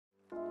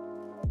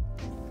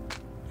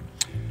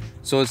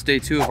So it's day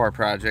 2 of our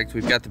project.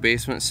 We've got the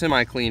basement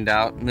semi cleaned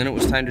out, and then it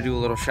was time to do a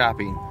little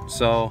shopping.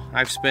 So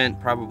I've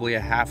spent probably a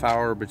half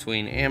hour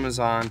between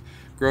Amazon,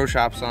 grow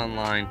shops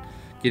online,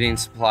 getting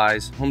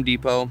supplies. Home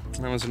Depot,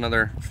 that was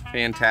another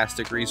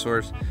fantastic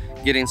resource,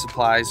 getting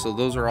supplies, so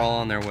those are all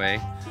on their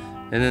way.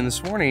 And then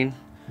this morning,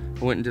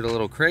 I went and did a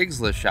little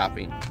Craigslist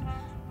shopping.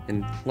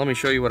 And let me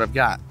show you what I've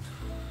got.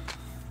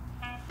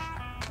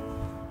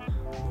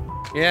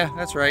 Yeah,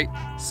 that's right,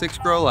 6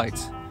 grow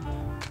lights.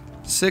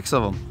 6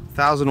 of them,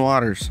 1,000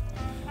 watts.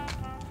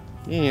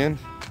 And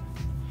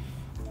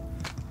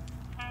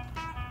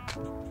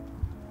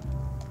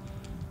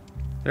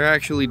they're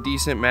actually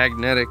decent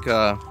magnetic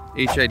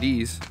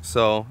HIDs,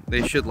 so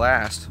they should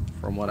last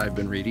from what I've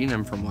been reading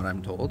and from what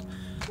I'm told.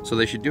 So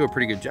they should do a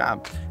pretty good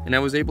job. And I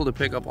was able to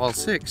pick up all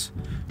 6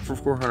 for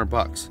 400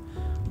 bucks,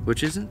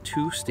 which isn't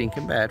too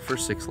stinking bad for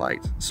 6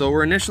 lights. So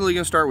we're initially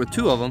gonna start with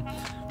 2 of them,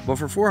 but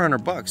for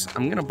 400 bucks,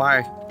 I'm gonna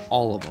buy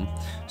all of them,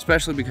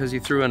 especially because he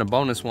threw in a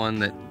bonus one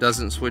that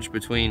doesn't switch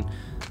between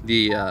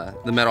the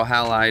metal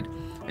halide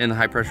and the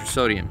high pressure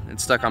sodium.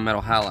 It's stuck on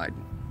metal halide.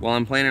 Well,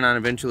 I'm planning on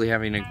eventually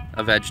having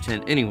a veg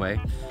tint anyway,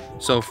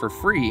 so for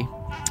free,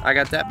 I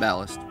got that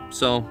ballast.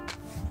 So,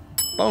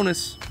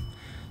 bonus.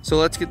 So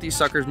let's get these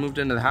suckers moved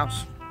into the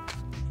house.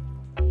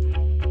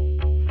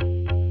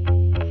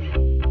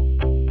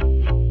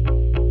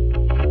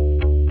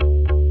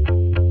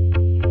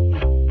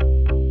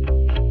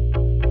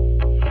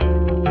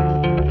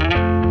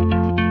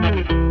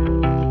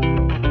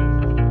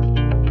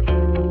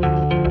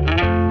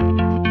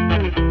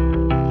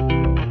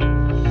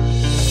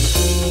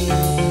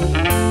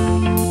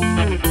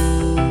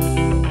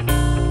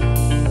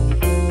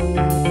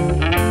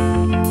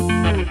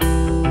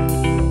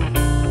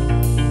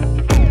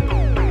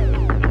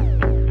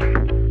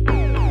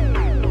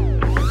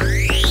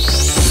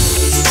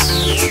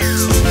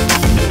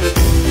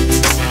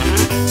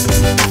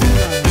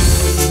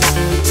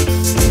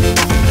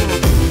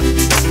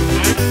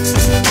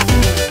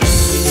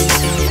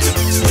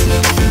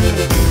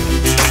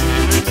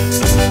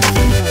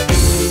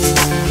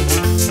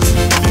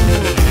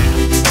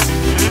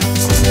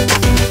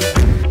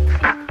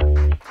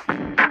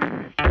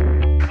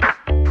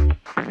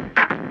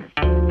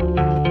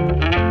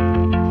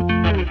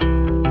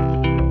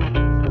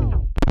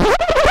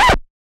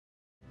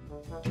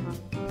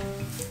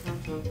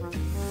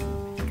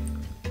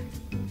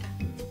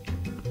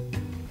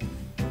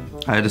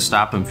 I had to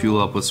stop and fuel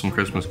up with some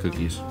Christmas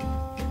cookies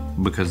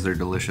because they're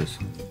delicious.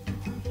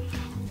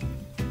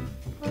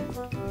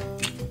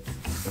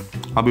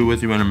 I'll be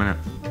with you in a minute.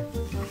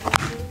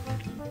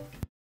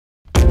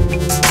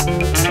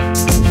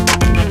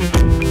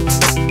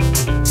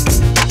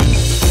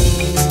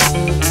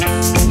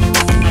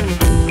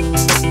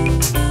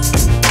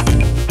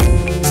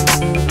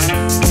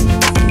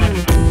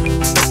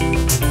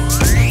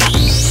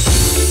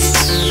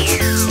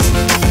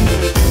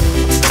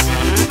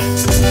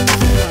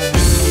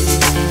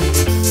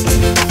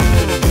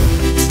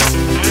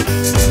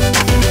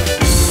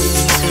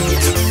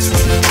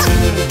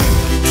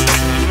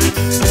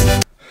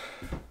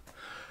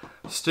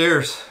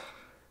 Stairs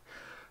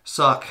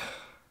suck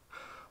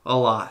a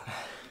lot.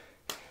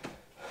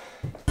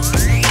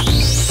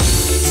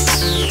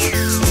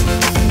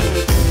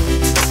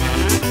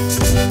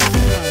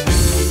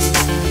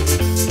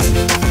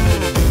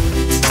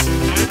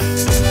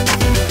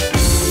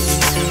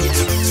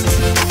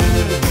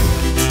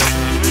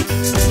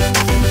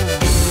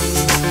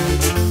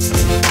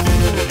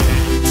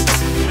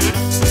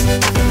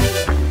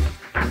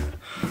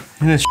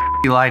 And this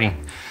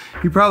lighting,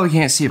 you probably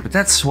can't see it, but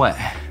that's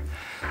sweat.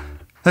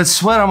 That's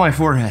sweat on my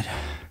forehead.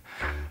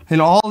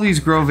 In all these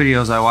grow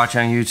videos I watch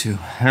on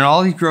YouTube, and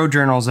all these grow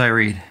journals I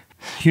read,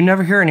 you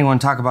never hear anyone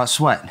talk about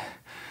sweat.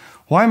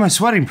 Why am I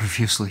sweating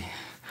profusely?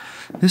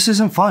 This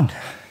isn't fun.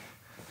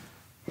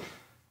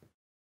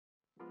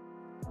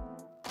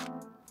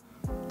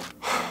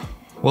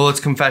 Well, it's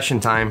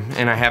confession time,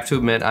 and I have to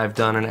admit I've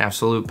done an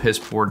absolute piss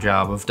poor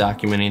job of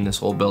documenting this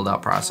whole build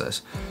out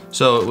process.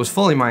 So it was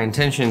fully my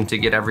intention to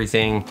get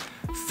everything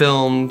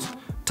filmed,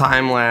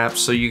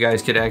 time-lapse, so you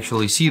guys could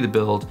actually see the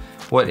build.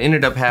 What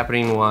ended up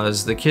happening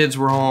was the kids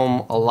were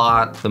home a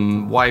lot,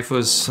 the wife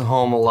was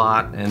home a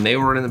lot, and they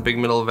were in the big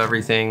middle of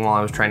everything while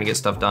I was trying to get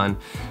stuff done.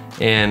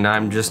 And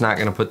I'm just not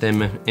gonna put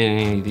them in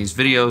any of these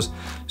videos.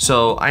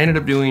 So I ended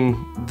up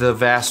doing the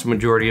vast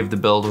majority of the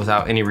build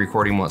without any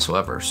recording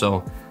whatsoever.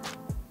 So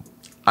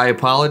I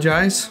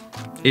apologize.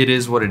 It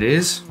is what it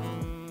is.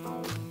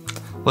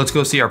 Let's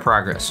go see our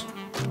progress.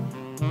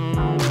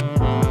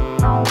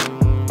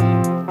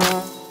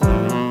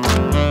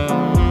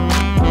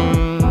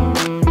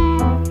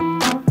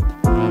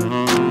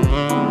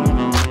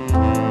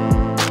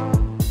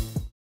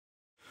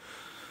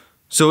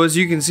 So as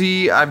you can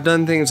see, I've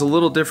done things a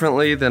little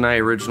differently than I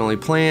originally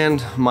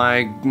planned.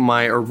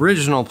 My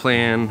original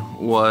plan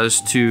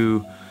was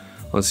to,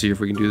 let's see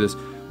if we can do this,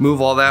 move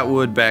all that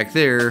wood back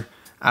there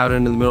out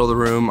into the middle of the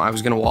room. I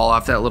was gonna wall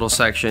off that little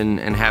section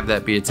and have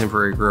that be a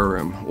temporary grow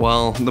room.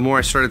 Well, the more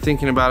I started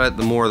thinking about it,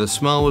 the more the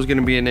smell was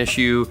gonna be an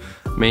issue.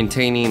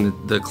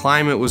 Maintaining the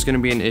climate was going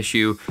to be an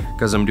issue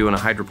because I'm doing a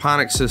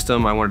hydroponic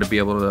system. I wanted to be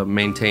able to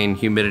maintain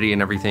humidity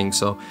and everything,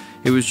 so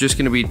it was just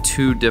going to be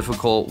too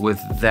difficult with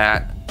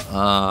that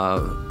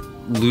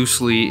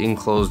loosely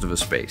enclosed of a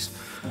space.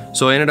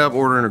 So I ended up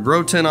ordering a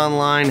grow tent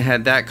online,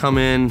 had that come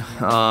in,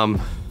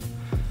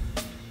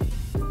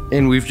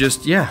 and we've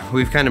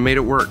kind of made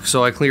it work.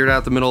 So I cleared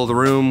out the middle of the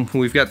room.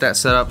 We've got that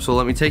set up. So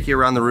let me take you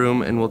around the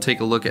room and we'll take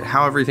a look at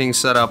how everything's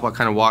set up. I'll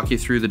kind of walk you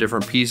through the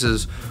different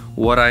pieces,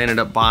 what I ended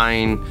up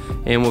buying,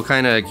 and we'll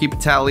kind of keep a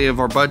tally of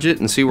our budget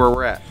and see where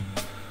we're at.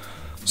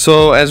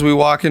 So as we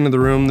walk into the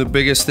room, the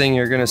biggest thing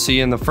you're gonna see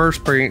in the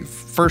first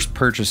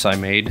purchase I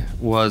made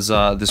was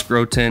this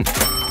grow tent.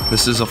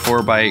 This is a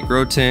 4x8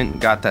 grow tent.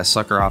 Got that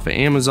sucker off of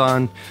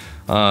Amazon.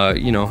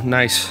 You know,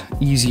 nice,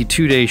 easy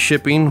 2-day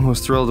shipping.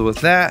 Was thrilled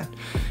with that.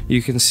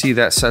 You can see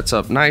that sets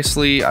up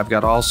nicely. I've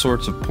got all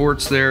sorts of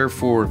ports there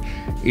for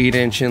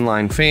 8-inch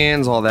inline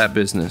fans, all that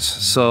business.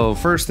 So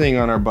first thing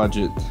on our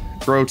budget,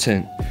 grow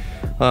tent.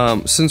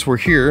 Since we're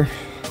here,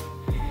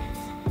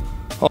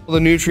 all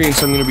the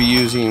nutrients I'm going to be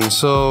using.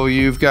 So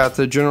you've got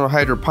the General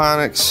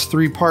Hydroponics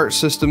 3-part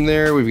system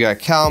there. We've got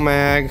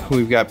CalMag,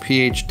 we've got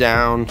pH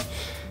Down,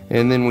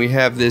 and then we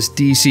have this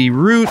DC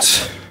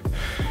Roots,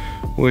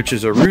 which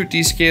is a root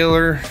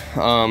descaler.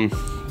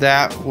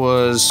 That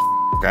was,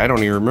 I don't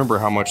even remember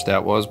how much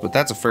that was, but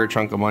that's a fair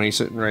chunk of money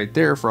sitting right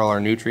there for all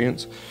our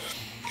nutrients.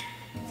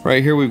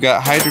 Right here we've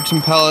got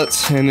Hydroton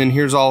pellets, and then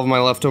here's all of my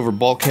leftover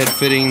bulkhead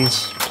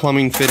fittings,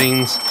 plumbing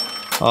fittings,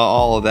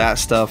 all of that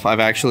stuff. I've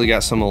actually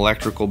got some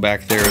electrical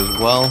back there as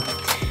well.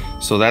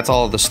 So that's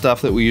all of the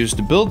stuff that we used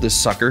to build this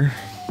sucker.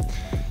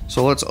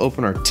 So let's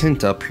open our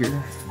tent up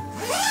here.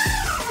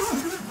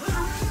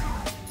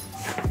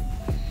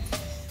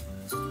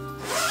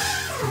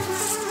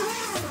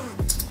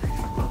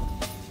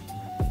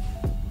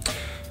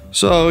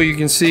 So you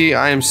can see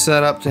I am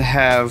set up to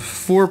have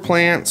 4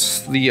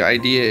 plants. The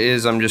idea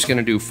is I'm just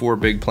gonna do 4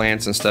 big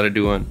plants instead of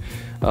doing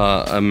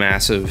a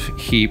massive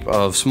heap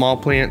of small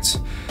plants.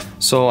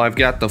 So I've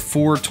got the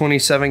 4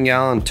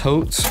 27-gallon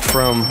totes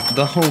from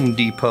the Home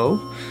Depot,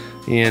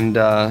 and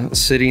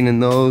sitting in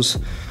those,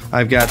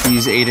 I've got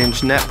these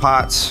 8-inch net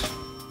pots,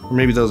 or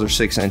maybe those are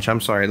 6-inch,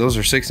 I'm sorry. Those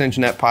are 6-inch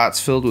net pots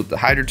filled with the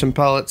Hydroton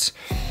pellets.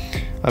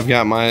 I've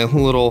got my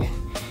little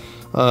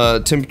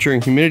temperature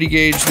and humidity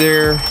gauge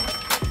there.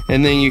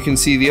 And then you can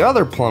see the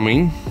other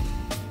plumbing.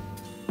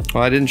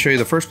 Well, I didn't show you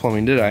the first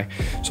plumbing, did I?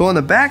 So on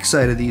the back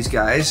side of these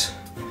guys,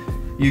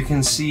 you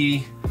can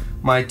see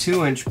my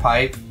 2-inch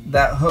pipe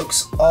that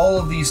hooks all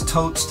of these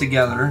totes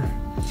together.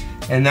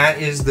 And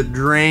that is the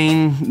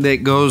drain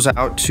that goes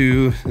out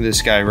to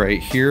this guy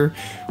right here,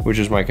 which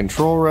is my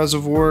control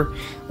reservoir.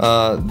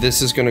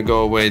 This is gonna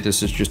go away.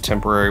 This is just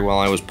temporary while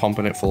I was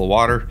pumping it full of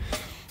water.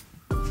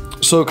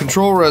 So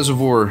control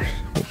reservoir,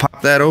 we'll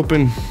pop that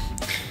open.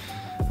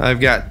 I've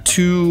got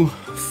 2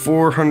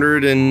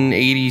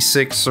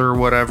 486 or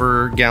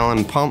whatever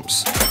gallon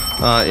pumps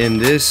in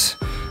this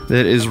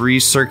that is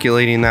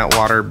recirculating that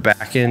water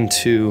back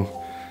into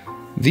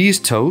these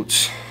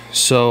totes.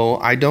 So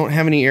I don't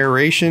have any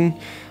aeration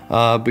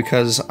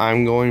because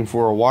I'm going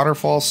for a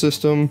waterfall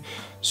system.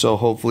 So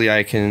hopefully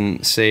I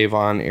can save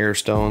on air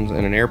stones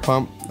and an air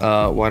pump.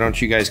 Why don't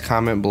you guys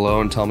comment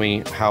below and tell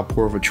me how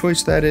poor of a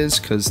choice that is,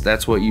 because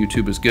that's what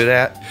YouTube is good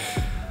at.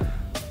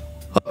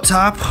 Up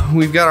top,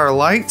 we've got our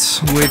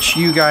lights, which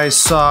you guys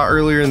saw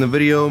earlier in the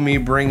video, me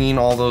bringing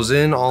all those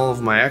in. All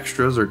of my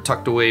extras are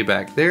tucked away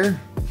back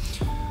there.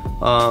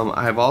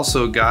 I've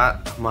also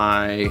got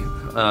my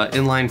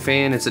inline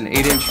fan. It's an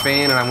 8-inch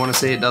fan, and I want to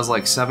say it does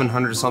like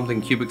 700 something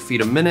cubic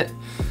feet a minute.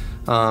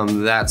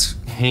 That's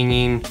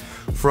hanging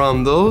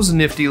from those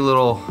nifty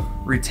little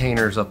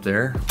retainers up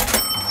there.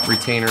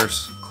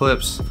 Retainers,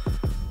 clips,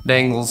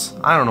 dangles,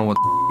 I don't know what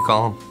you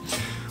call them.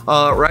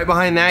 Right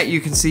behind that,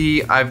 you can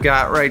see I've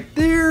got right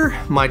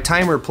there my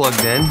timer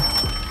plugged in.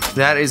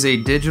 That is a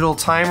digital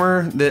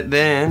timer that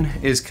then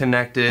is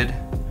connected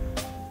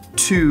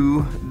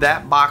to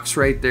that box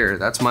right there.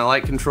 That's my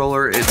light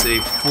controller. It's a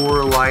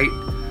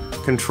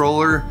 4-light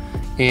controller,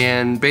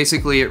 and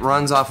basically it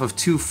runs off of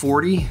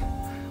 240,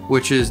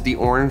 which is the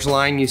orange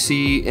line you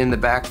see in the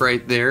back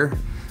right there.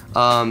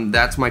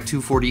 That's my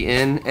 240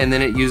 in, and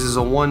then it uses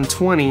a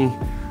 120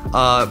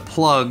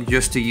 plug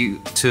just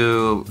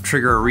to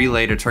trigger a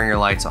relay to turn your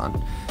lights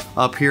on.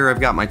 Up here I've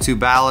got my 2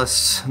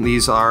 ballasts.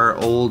 These are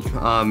old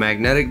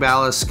magnetic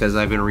ballasts because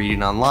I've been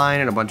reading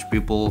online, and a bunch of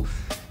people,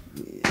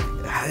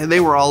 they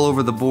were all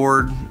over the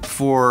board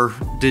for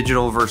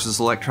digital versus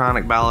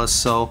electronic ballasts.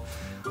 So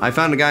I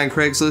found a guy on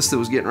Craigslist that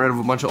was getting rid of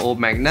a bunch of old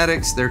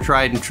magnetics. They're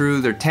tried and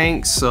true, they're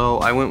tanks, so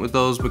I went with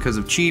those because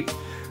of cheap.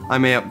 I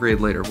may upgrade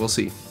later, we'll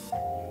see.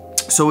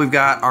 So we've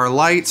got our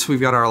lights,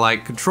 we've got our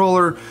light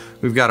controller,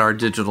 we've got our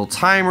digital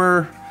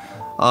timer.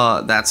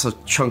 That's a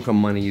chunk of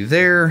money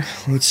there.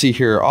 Let's see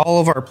here,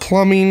 all of our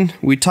plumbing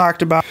we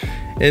talked about.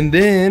 And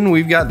then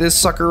we've got this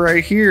sucker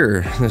right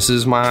here. This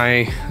is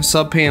my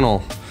sub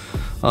panel.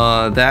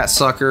 That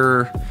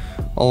sucker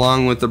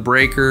along with the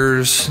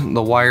breakers,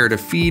 the wire to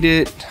feed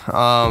it.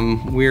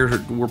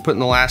 We're putting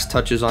the last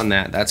touches on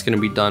that. That's going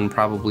to be done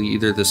probably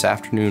either this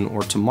afternoon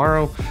or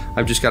tomorrow.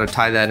 I've just got to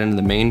tie that into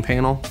the main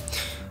panel.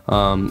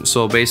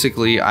 So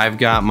basically I've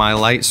got my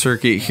light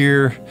circuit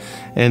here,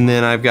 and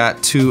then I've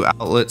got 2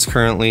 outlets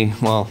currently,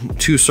 well,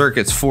 2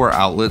 circuits, 4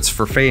 outlets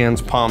for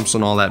fans, pumps,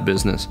 and all that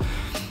business.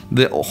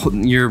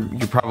 You're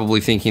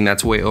probably thinking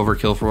that's way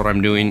overkill for what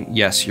I'm doing.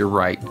 Yes, you're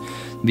right.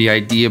 The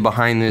idea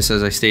behind this,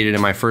 as I stated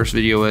in my first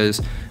video,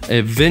 is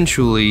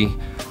eventually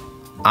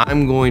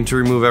I'm going to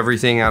remove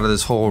everything out of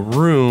this whole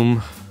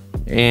room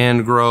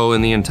and grow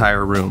in the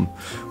entire room,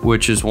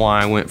 which is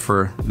why I went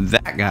for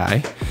that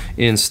guy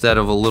instead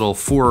of a little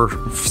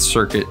 4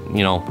 circuit,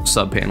 you know,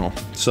 sub panel.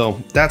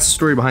 So that's the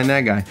story behind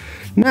that guy.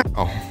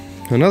 Now,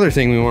 another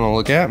thing we want to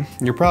look at,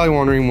 you're probably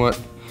wondering what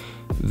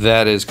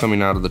that is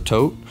coming out of the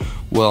tote.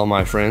 Well,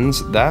 my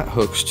friends, that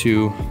hooks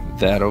to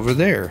that over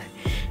there.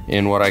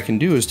 And what I can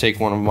do is take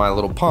one of my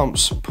little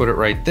pumps, put it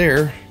right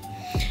there,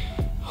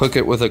 hook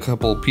it with a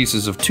couple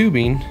pieces of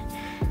tubing.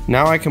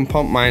 Now I can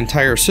pump my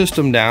entire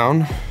system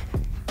down.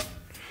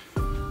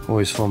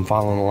 Always fun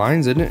following the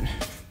lines, isn't it?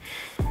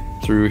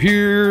 Through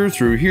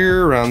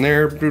here, around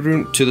there,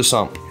 to the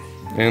sump.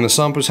 And the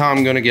sump is how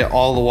I'm gonna get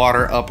all the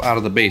water up out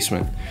of the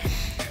basement.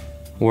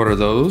 What are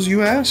those,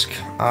 you ask?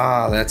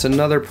 Ah, that's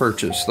another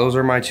purchase. Those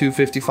are my 2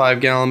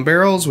 55-gallon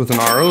barrels with an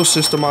RO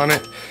system on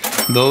it.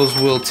 Those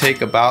will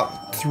take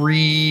about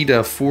 3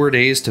 to 4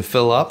 days to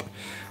fill up.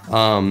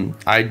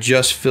 I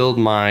just filled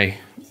my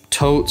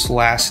totes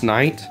last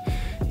night,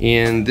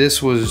 and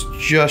this was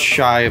just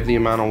shy of the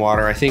amount of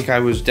water. I think I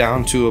was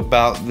down to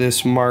about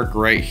this mark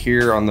right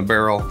here on the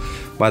barrel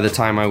by the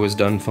time I was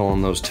done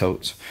filling those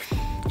totes.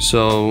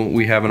 So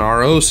we have an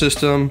RO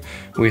system,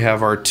 we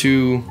have our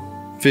 2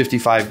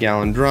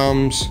 55-gallon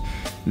drums,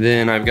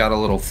 then I've got a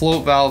little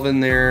float valve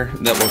in there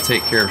that will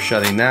take care of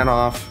shutting that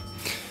off.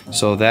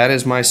 So that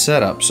is my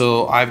setup.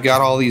 So I've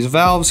got all these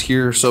valves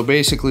here, so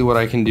basically what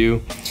I can do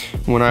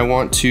when I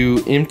want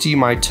to empty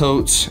my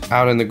totes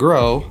out in the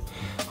grow,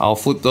 I'll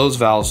flip those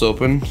valves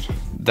open,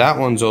 that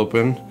one's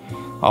open,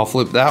 I'll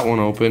flip that one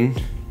open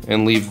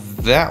and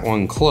leave that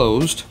one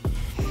closed.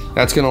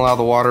 That's going to allow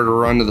the water to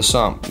run to the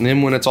sump. And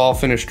then when it's all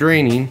finished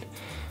draining,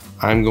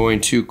 I'm going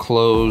to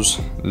close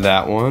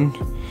that one.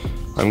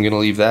 I'm going to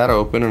leave that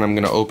open, and I'm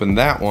going to open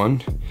that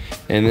one,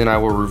 and then I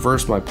will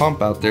reverse my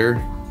pump out there,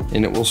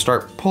 and it will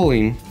start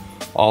pulling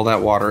all that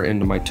water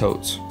into my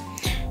totes.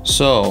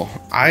 So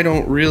I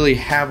don't really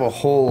have a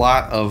whole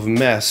lot of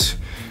mess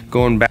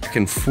going back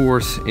and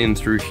forth in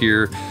through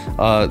here.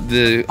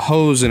 The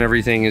hose and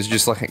everything is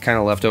just like kind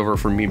of left over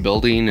from me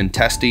building and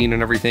testing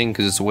and everything,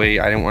 because it's a way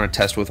I didn't want to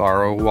test with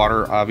RO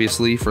water,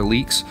 obviously, for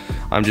leaks.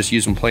 I'm just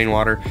using plain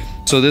water.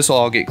 So this will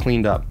all get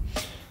cleaned up.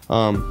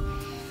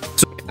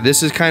 So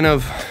this is kind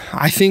of,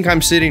 I think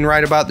I'm sitting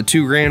right about the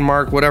 $2,000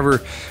 mark. Whatever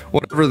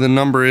the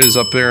number is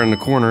up there in the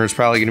corner is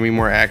probably going to be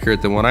more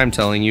accurate than what I'm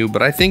telling you,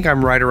 but I think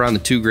I'm right around the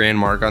 $2,000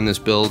 mark on this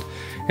build,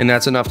 and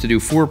that's enough to do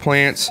 4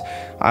 plants.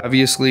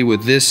 Obviously,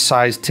 with this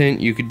size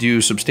tint, you could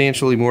do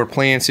substantially more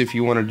plants if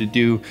you wanted to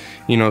do,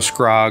 you know,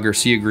 scrog or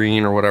sea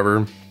green or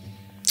whatever.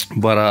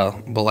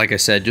 But like I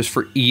said, just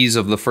for ease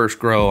of the first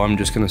grow, I'm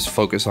just going to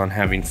focus on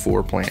having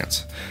 4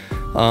 plants.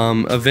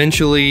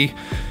 Eventually,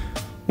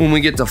 when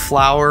we get to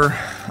flower,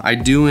 I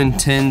do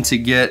intend to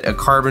get a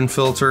carbon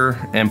filter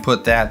and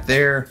put that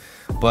there,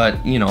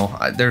 but you know,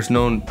 there's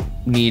no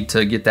need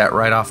to get that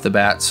right off the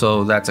bat,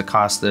 so that's a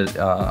cost that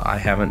I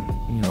haven't,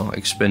 you know,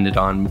 expended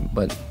on.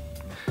 But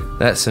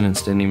that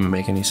sentence didn't even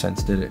make any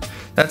sense, did it?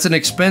 That's an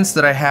expense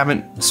that I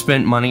haven't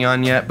spent money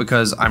on yet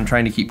because I'm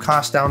trying to keep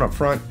costs down up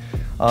front.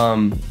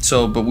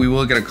 But we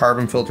will get a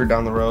carbon filter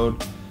down the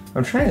road.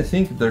 I'm trying to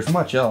think if there's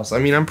much else. I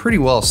mean, I'm pretty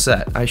well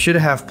set. I should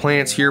have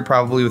plants here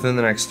probably within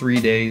the next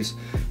 3 days,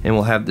 and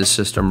we'll have this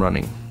system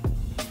running.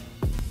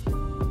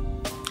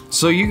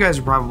 So you guys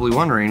are probably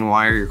wondering,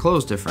 why are your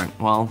clothes different?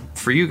 Well,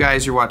 for you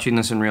guys, you're watching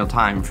this in real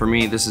time. For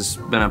me, this has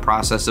been a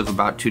process of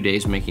about 2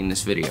 days making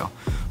this video.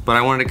 But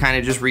I wanted to kind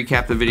of just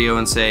recap the video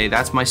and say,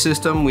 that's my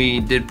system.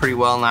 We did pretty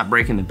well not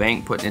breaking the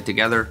bank putting it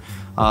together.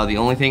 The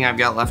only thing I've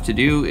got left to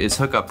do is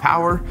hook up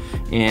power,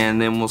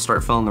 and then we'll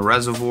start filling the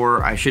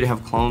reservoir. I should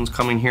have clones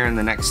coming here in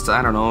the next,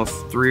 I don't know,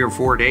 3 or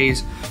 4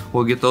 days.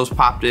 We'll get those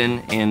popped in,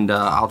 and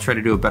I'll try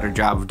to do a better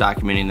job of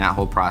documenting that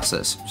whole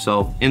process.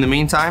 So in the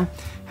meantime,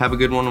 have a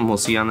good one, and we'll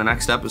see you on the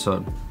next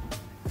episode.